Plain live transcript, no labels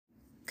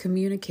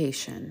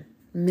communication,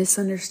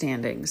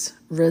 misunderstandings,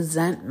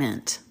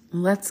 resentment.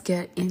 Let's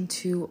get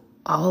into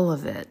all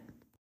of it.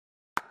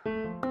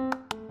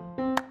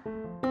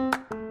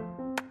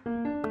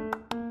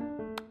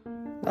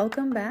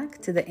 Welcome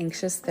back to the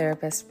Anxious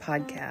Therapist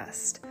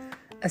Podcast,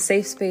 a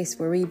safe space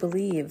where we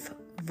believe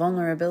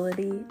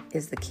vulnerability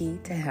is the key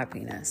to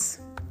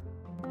happiness.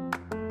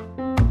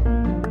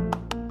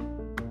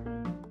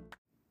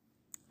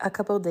 A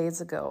couple of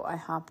days ago, I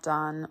hopped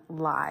on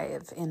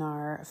live in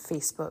our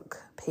Facebook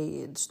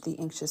page, the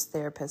Anxious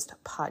Therapist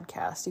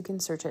Podcast. You can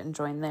search it and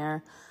join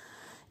there.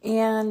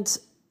 And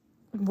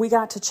we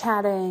got to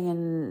chatting,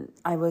 and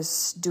I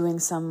was doing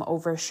some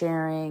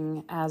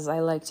oversharing, as I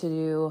like to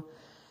do.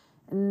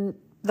 And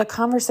the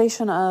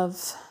conversation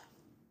of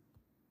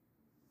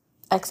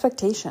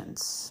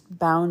expectations,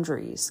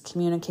 boundaries,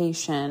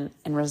 communication,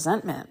 and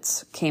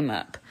resentments came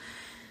up.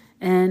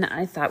 And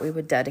I thought we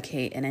would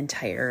dedicate an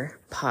entire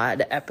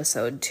pod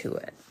episode to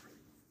it.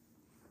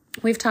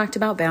 We've talked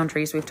about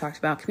boundaries, we've talked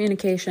about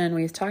communication,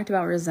 we've talked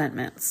about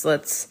resentments.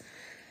 Let's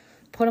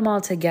put them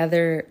all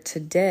together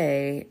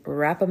today,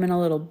 wrap them in a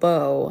little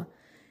bow,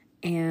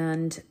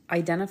 and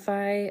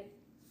identify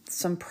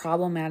some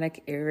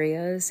problematic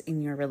areas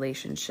in your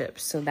relationship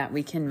so that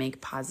we can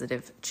make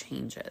positive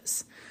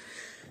changes.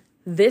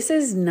 This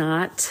is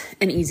not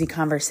an easy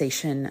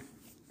conversation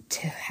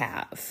to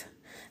have.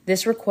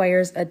 This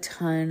requires a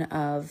ton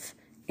of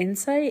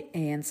insight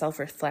and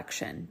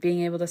self-reflection,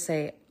 being able to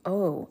say,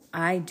 oh,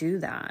 I do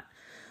that,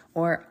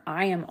 or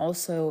I am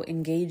also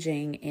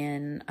engaging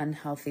in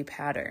unhealthy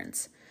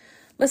patterns.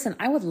 Listen,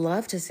 I would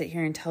love to sit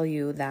here and tell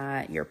you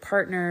that your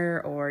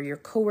partner or your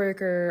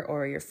coworker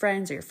or your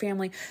friends or your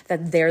family,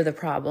 that they're the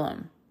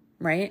problem,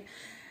 right?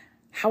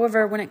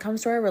 However, when it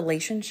comes to our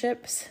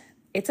relationships,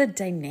 it's a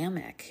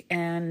dynamic,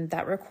 and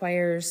that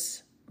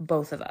requires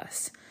both of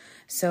us.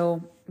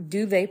 So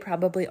do they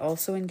probably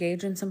also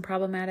engage in some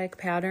problematic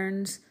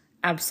patterns?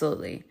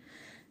 Absolutely.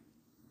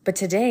 But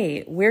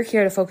today, we're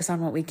here to focus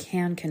on what we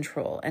can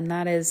control, and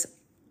that is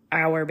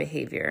our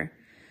behavior,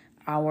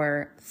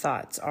 our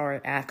thoughts,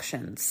 our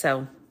actions.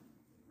 So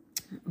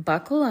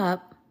buckle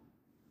up,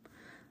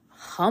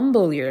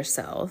 humble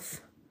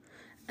yourself,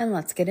 and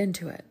let's get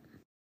into it.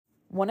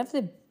 One of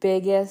the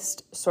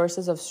biggest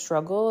sources of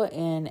struggle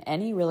in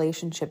any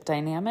relationship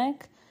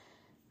dynamic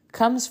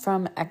comes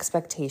from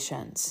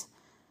expectations.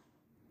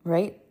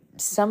 Right?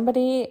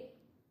 Somebody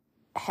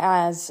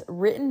has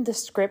written the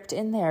script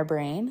in their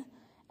brain,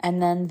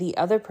 and then the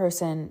other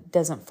person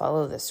doesn't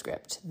follow the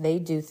script. They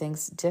do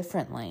things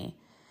differently.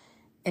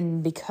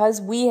 And because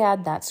we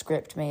had that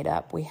script made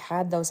up, we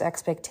had those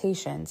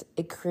expectations,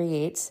 it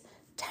creates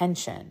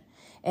tension.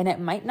 And it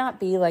might not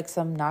be like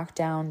some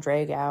knockdown,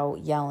 drag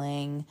out,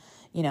 yelling,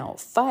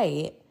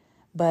 fight,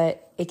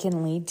 but it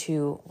can lead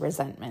to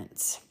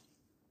resentments.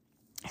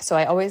 So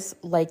I always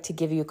like to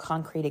give you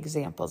concrete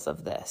examples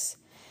of this.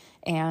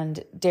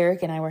 And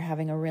Derek and I were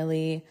having a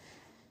really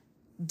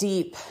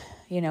deep,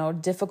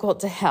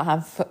 difficult to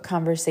have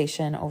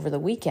conversation over the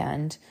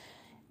weekend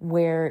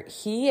where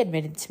he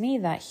admitted to me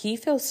that he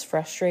feels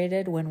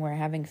frustrated when we're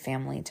having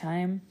family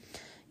time.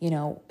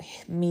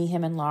 Me,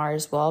 him, and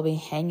Lars will all be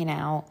hanging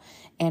out,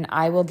 and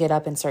I will get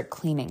up and start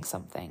cleaning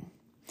something.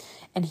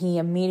 And he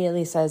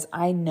immediately says,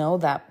 I know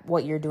that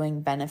what you're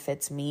doing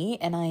benefits me,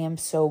 and I am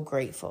so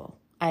grateful.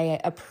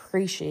 I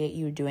appreciate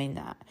you doing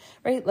that,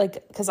 right?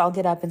 Because I'll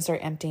get up and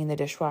start emptying the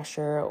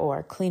dishwasher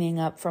or cleaning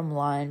up from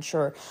lunch,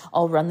 or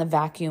I'll run the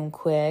vacuum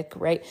quick,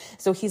 right?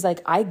 So he's like,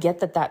 I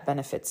get that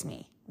benefits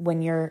me.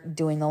 When you're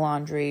doing the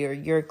laundry or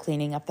you're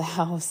cleaning up the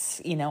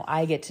house,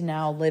 I get to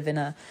now live in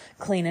a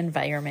clean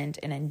environment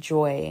and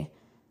enjoy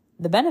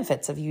the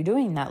benefits of you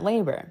doing that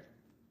labor.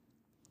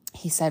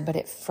 He said, but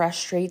it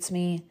frustrates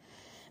me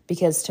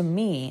because to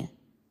me,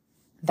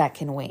 that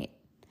can wait.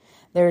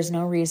 There is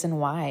no reason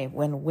why,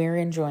 when we're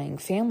enjoying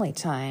family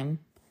time,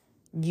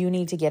 you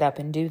need to get up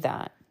and do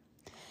that.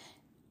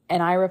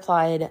 And I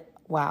replied,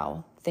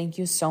 wow, thank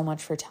you so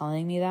much for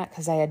telling me that,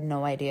 because I had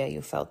no idea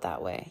you felt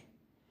that way.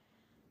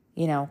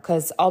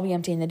 Because I'll be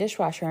emptying the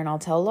dishwasher and I'll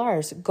tell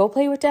Lars, go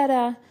play with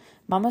Dada.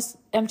 Mama's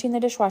emptying the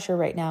dishwasher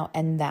right now.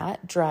 And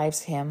that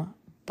drives him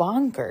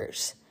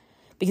bonkers,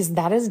 because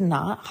that is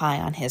not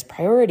high on his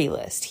priority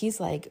list. He's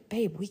like,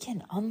 babe, we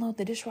can unload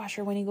the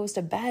dishwasher when he goes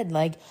to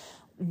bed.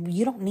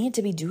 You don't need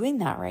to be doing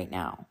that right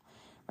now,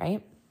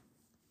 right?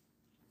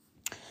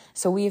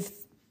 So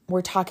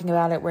we're talking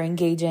about it, we're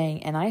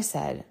engaging, and I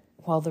said,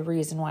 well, the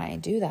reason why I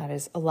do that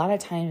is a lot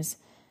of times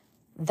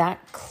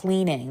that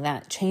cleaning,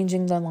 that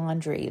changing the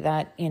laundry,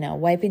 that,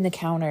 wiping the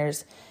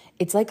counters,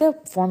 it's like a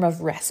form of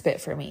respite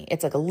for me.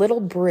 It's like a little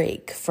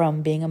break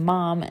from being a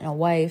mom and a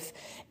wife,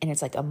 and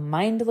it's like a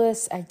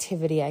mindless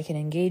activity I can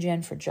engage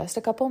in for just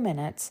a couple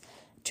minutes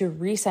to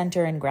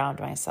recenter and ground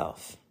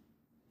myself,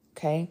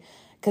 okay?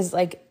 Because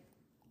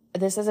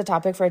this is a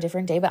topic for a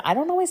different day, but I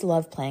don't always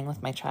love playing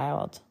with my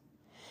child.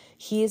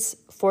 He's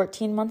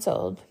 14 months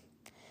old,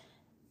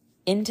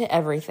 into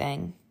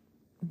everything,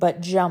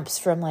 but jumps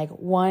from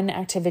one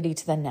activity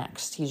to the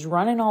next. He's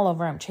running all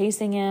over. I'm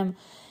chasing him.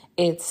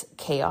 It's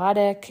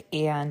chaotic,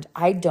 and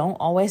I don't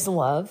always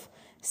love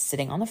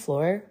sitting on the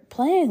floor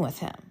playing with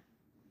him.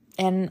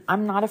 And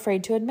I'm not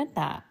afraid to admit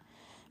that,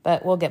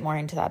 but we'll get more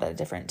into that at a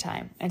different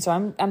time. And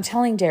so I'm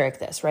telling Derek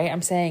this, right?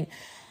 I'm saying,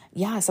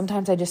 yeah,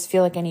 sometimes I just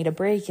feel like I need a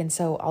break. And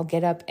so I'll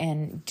get up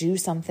and do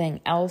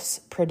something else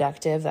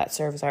productive that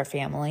serves our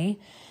family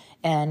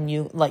and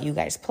let you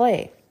guys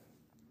play.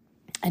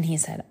 And he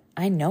said,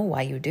 I know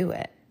why you do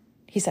it.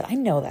 He said, I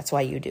know that's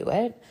why you do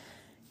it.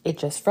 It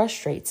just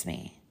frustrates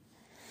me.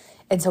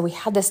 And so we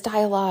had this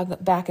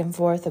dialogue back and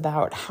forth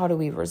about how do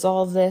we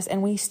resolve this?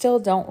 And we still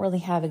don't really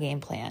have a game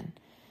plan,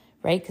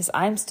 right? Because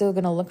I'm still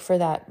going to look for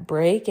that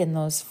break and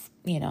those,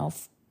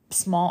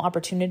 small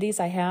opportunities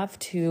I have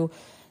to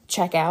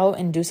check out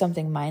and do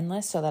something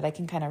mindless so that I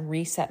can kind of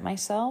reset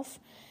myself.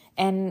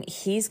 And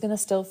he's going to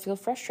still feel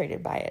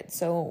frustrated by it.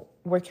 So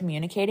we're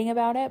communicating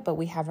about it, but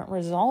we haven't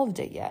resolved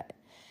it yet.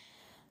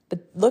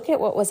 But look at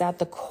what was at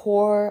the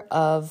core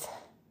of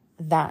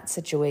that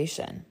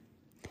situation.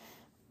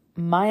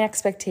 My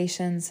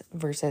expectations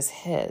versus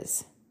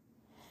his.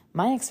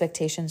 My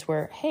expectations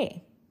were,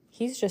 hey,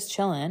 he's just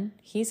chilling.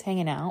 He's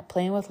hanging out,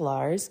 playing with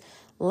Lars.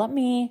 Let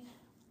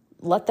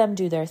them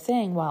do their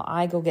thing while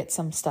I go get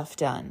some stuff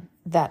done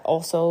that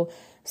also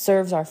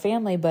serves our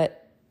family,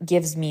 but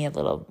gives me a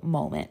little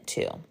moment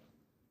too.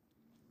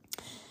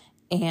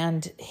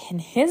 And in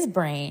his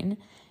brain,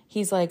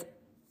 he's like,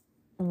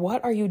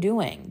 what are you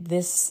doing?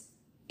 This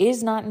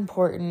is not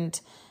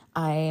important.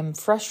 I am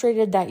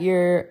frustrated that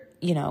you're,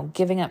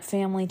 giving up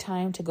family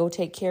time to go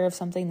take care of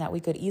something that we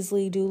could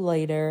easily do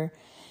later.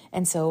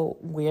 And so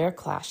we're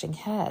clashing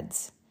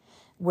heads.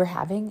 We're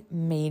having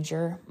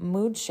major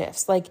mood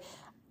shifts. Like,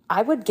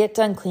 I would get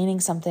done cleaning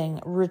something,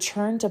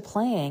 return to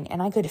playing,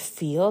 and I could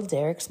feel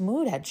Derek's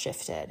mood had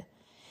shifted.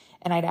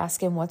 And I'd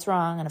ask him what's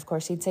wrong. And of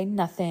course he'd say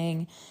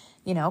nothing,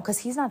 because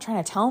he's not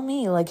trying to tell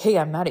me like, hey,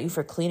 I'm mad at you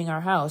for cleaning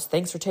our house.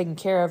 Thanks for taking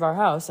care of our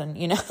house. And,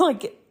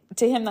 like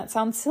to him, that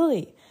sounds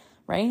silly,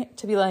 right?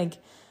 To be like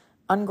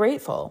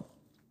ungrateful.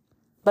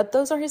 But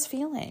those are his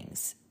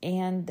feelings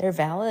and they're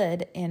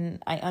valid.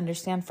 And I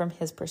understand from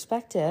his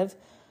perspective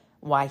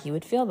why he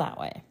would feel that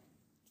way.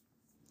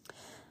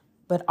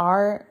 But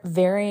our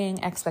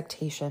varying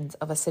expectations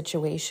of a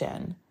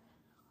situation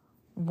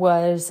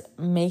was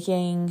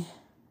making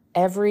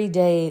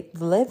everyday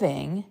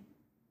living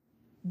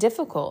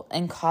difficult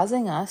and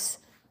causing us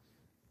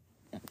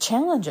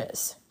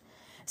challenges.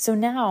 So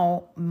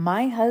now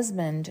my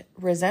husband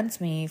resents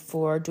me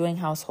for doing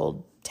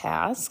household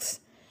tasks,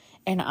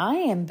 and I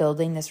am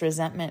building this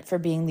resentment for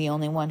being the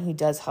only one who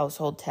does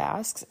household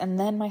tasks, and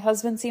then my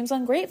husband seems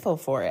ungrateful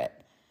for it.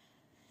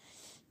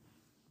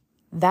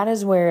 That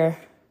is where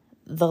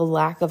the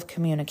lack of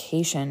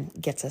communication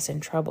gets us in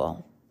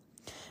trouble.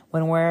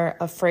 When we're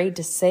afraid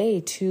to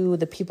say to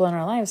the people in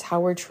our lives how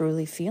we're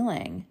truly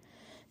feeling.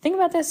 Think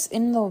about this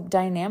in the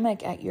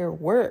dynamic at your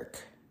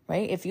work,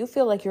 right? If you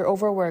feel like you're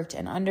overworked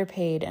and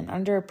underpaid and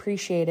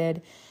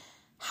underappreciated,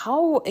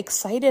 how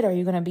excited are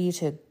you going to be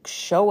to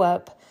show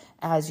up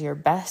as your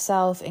best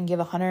self and give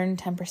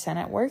 110%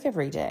 at work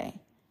every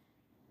day,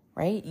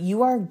 right?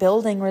 You are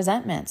building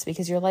resentments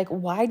because you're like,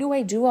 why do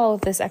I do all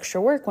of this extra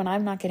work when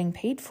I'm not getting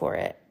paid for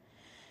it?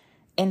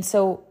 And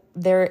so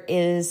there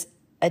is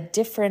a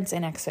difference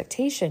in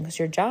expectation because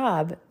your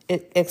job,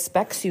 it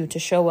expects you to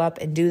show up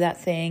and do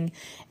that thing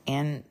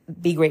and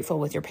be grateful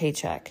with your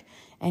paycheck.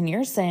 And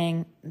you're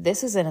saying,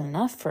 this isn't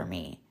enough for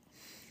me.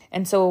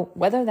 And so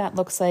whether that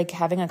looks like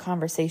having a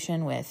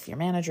conversation with your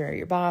manager or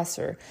your boss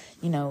or,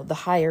 the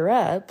higher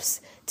ups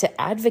to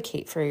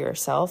advocate for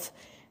yourself,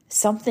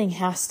 something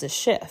has to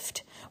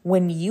shift.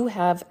 When you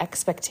have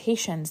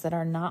expectations that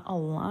are not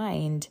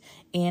aligned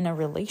in a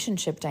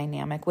relationship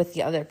dynamic with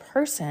the other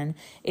person,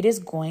 it is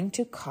going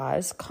to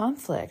cause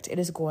conflict. It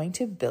is going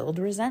to build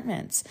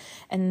resentments.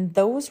 And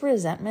those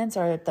resentments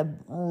are at the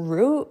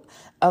root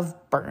of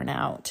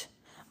burnout,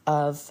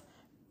 of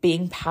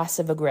being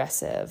passive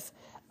aggressive,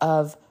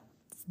 of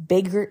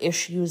bigger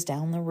issues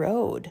down the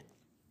road.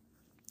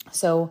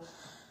 So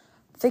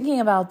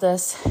thinking about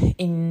this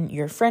in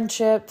your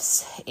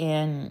friendships,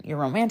 in your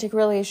romantic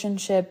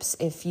relationships,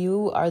 if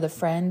you are the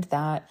friend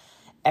that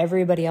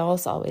everybody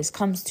else always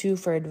comes to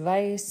for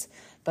advice,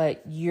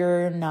 but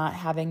you're not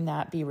having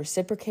that be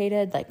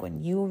reciprocated, like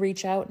when you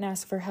reach out and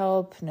ask for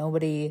help,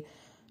 nobody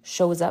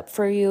shows up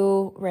for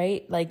you,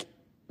 right? Like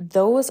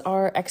those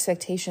are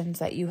expectations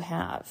that you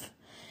have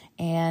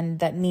and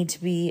that need to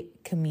be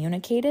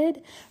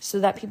communicated so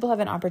that people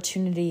have an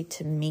opportunity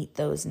to meet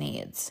those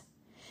needs.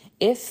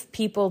 If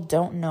people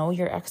don't know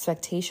your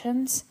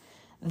expectations,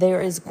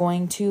 there is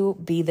going to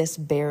be this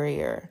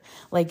barrier.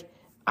 Like,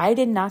 I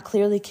did not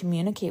clearly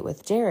communicate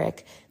with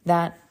Derek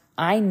that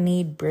I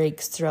need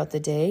breaks throughout the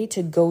day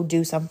to go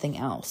do something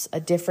else, a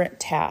different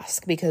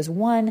task. Because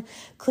one,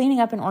 cleaning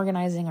up and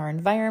organizing our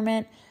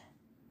environment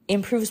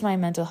improves my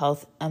mental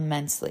health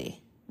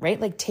immensely, right?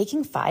 Like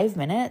taking 5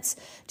 minutes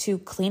to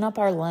clean up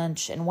our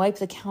lunch and wipe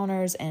the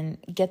counters and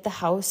get the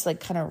house like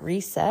kind of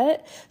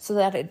reset so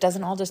that it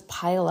doesn't all just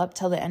pile up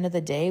till the end of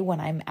the day when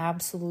I'm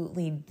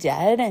absolutely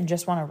dead and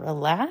just want to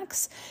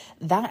relax.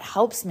 That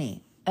helps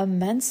me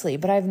immensely,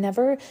 but I've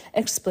never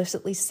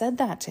explicitly said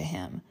that to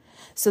him.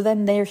 So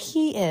then there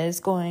he is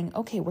going,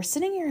 okay, we're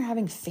sitting here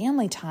having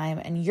family time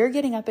and you're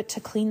getting up to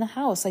clean the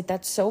house. Like,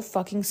 that's so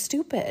fucking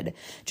stupid.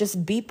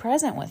 Just be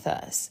present with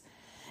us.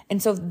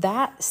 And so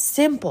that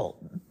simple,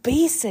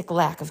 basic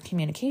lack of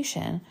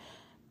communication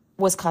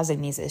was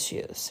causing these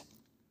issues.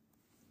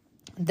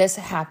 This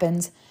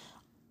happens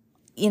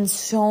in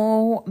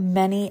so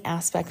many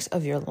aspects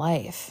of your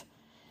life.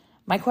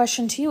 My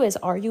question to you is,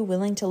 are you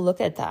willing to look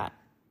at that?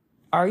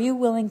 Are you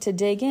willing to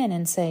dig in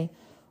and say,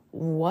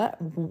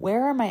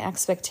 where are my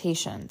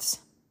expectations,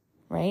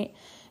 right?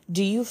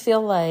 Do you feel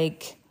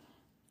like,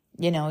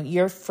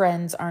 your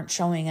friends aren't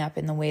showing up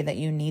in the way that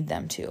you need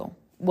them to?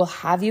 Well,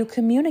 have you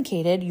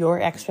communicated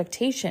your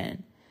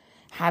expectation?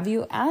 Have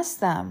you asked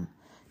them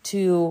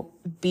to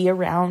be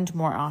around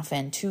more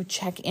often, to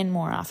check in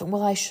more often?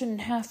 Well, I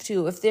shouldn't have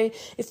to.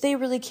 If they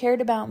really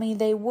cared about me,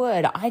 they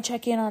would. I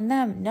check in on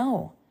them.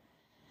 No.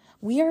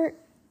 We are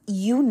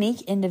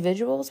unique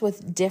individuals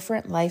with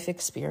different life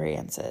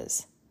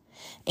experiences.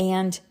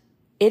 And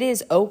it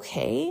is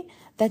okay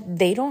that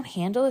they don't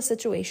handle a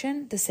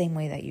situation the same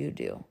way that you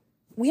do.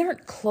 We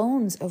aren't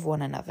clones of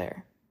one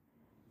another,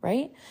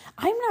 right?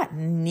 I'm not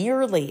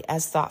nearly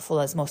as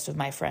thoughtful as most of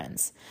my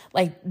friends.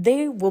 Like,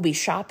 they will be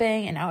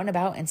shopping and out and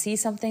about and see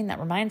something that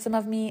reminds them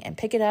of me and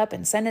pick it up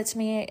and send it to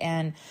me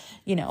and,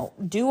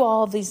 do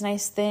all of these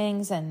nice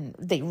things, and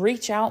they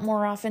reach out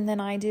more often than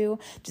I do.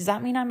 Does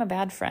that mean I'm a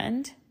bad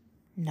friend?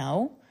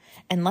 No.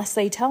 Unless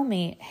they tell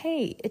me,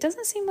 hey, it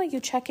doesn't seem like you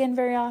check in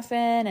very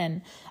often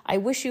and I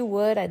wish you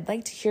would. I'd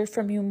like to hear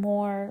from you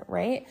more,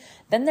 right?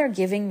 Then they're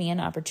giving me an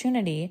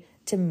opportunity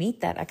to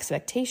meet that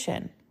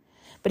expectation.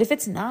 But if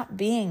it's not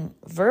being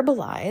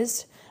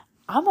verbalized,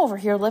 I'm over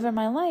here living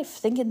my life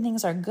thinking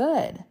things are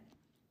good.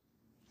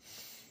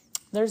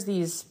 There's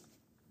these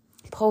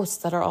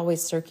posts that are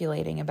always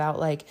circulating about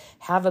like,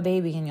 have a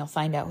baby and you'll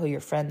find out who your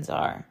friends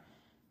are.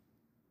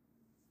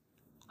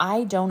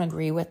 I don't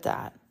agree with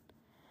that.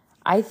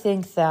 I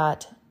think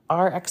that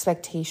our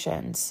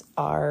expectations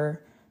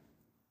are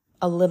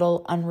a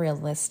little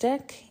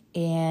unrealistic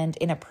and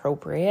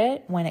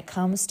inappropriate when it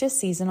comes to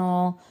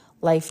seasonal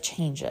life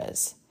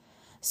changes.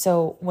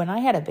 So when I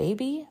had a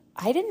baby,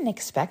 I didn't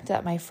expect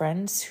that my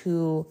friends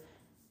who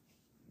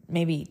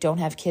maybe don't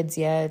have kids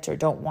yet or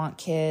don't want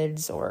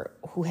kids or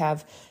who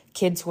have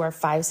kids who are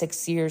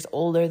 5-6 years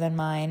older than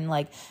mine,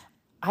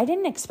 I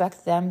didn't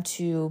expect them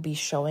to be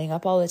showing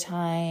up all the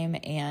time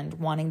and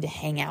wanting to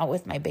hang out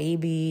with my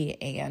baby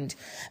and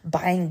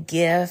buying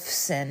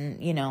gifts and,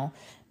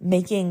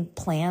 making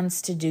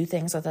plans to do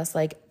things with us.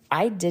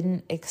 I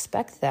didn't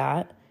expect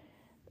that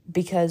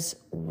because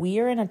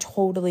we're in a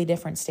totally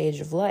different stage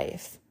of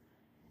life.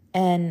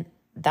 And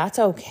that's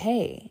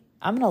okay.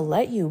 I'm going to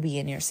let you be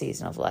in your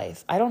season of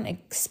life. I don't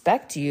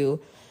expect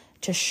you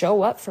to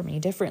show up for me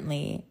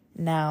differently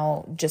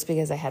now just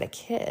because I had a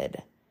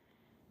kid.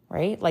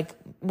 Right?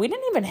 We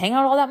didn't even hang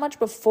out all that much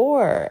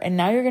before. And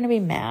now you're going to be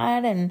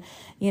mad and,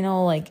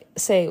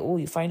 say, oh,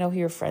 you find out who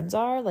your friends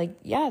are?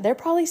 Yeah, they're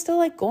probably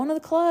still going to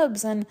the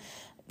clubs and,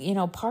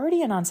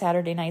 partying on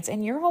Saturday nights,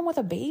 and you're home with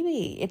a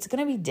baby. It's going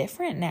to be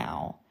different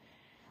now.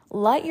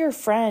 Let your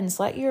friends,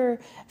 let your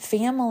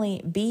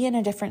family be in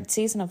a different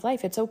season of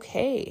life. It's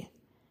okay.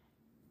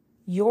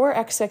 Your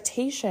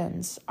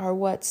expectations are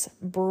what's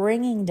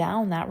bringing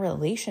down that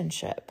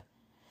relationship.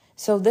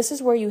 So this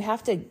is where you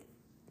have to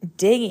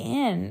dig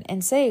in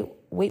and say,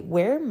 wait,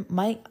 where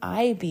might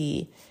I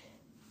be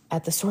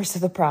at the source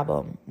of the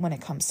problem when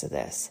it comes to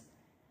this?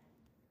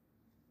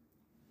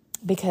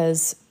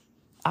 Because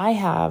I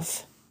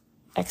have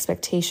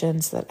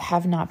expectations that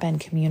have not been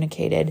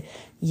communicated,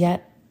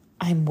 yet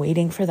I'm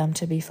waiting for them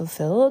to be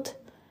fulfilled.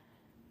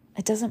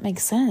 It doesn't make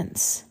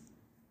sense.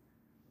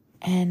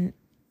 And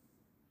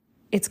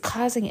it's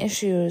causing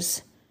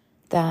issues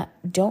that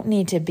don't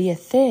need to be a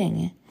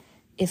thing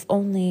if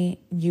only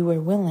you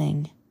were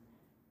willing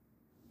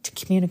to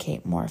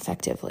communicate more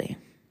effectively.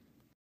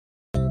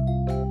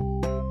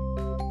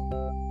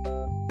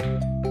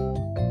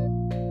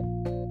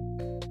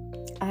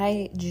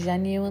 I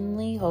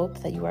genuinely hope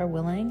that you are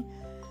willing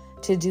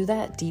to do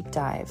that deep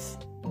dive,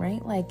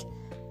 right?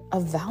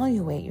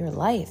 Evaluate your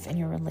life and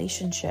your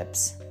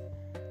relationships.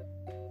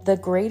 The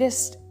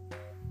greatest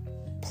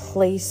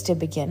place to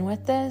begin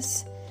with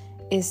this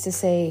is to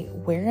say,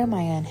 where am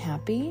I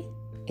unhappy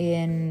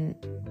in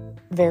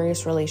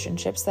various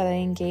relationships that I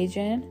engage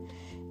in?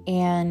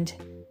 And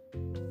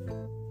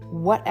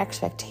what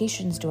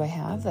expectations do I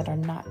have that are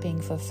not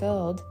being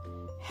fulfilled?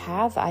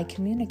 Have I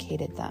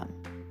communicated them?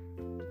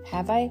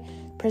 Have I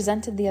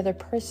presented the other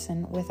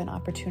person with an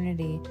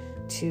opportunity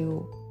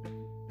to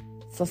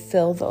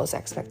fulfill those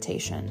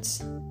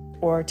expectations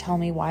or tell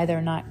me why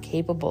they're not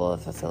capable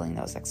of fulfilling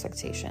those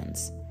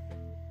expectations?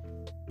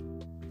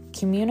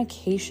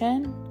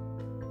 Communication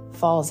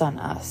falls on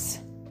us.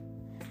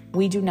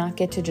 We do not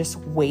get to just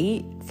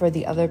wait for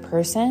the other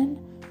person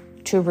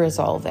to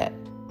resolve it.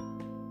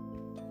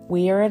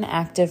 We are an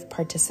active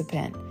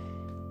participant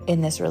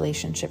in this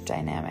relationship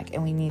dynamic,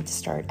 and we need to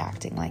start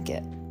acting like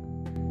it.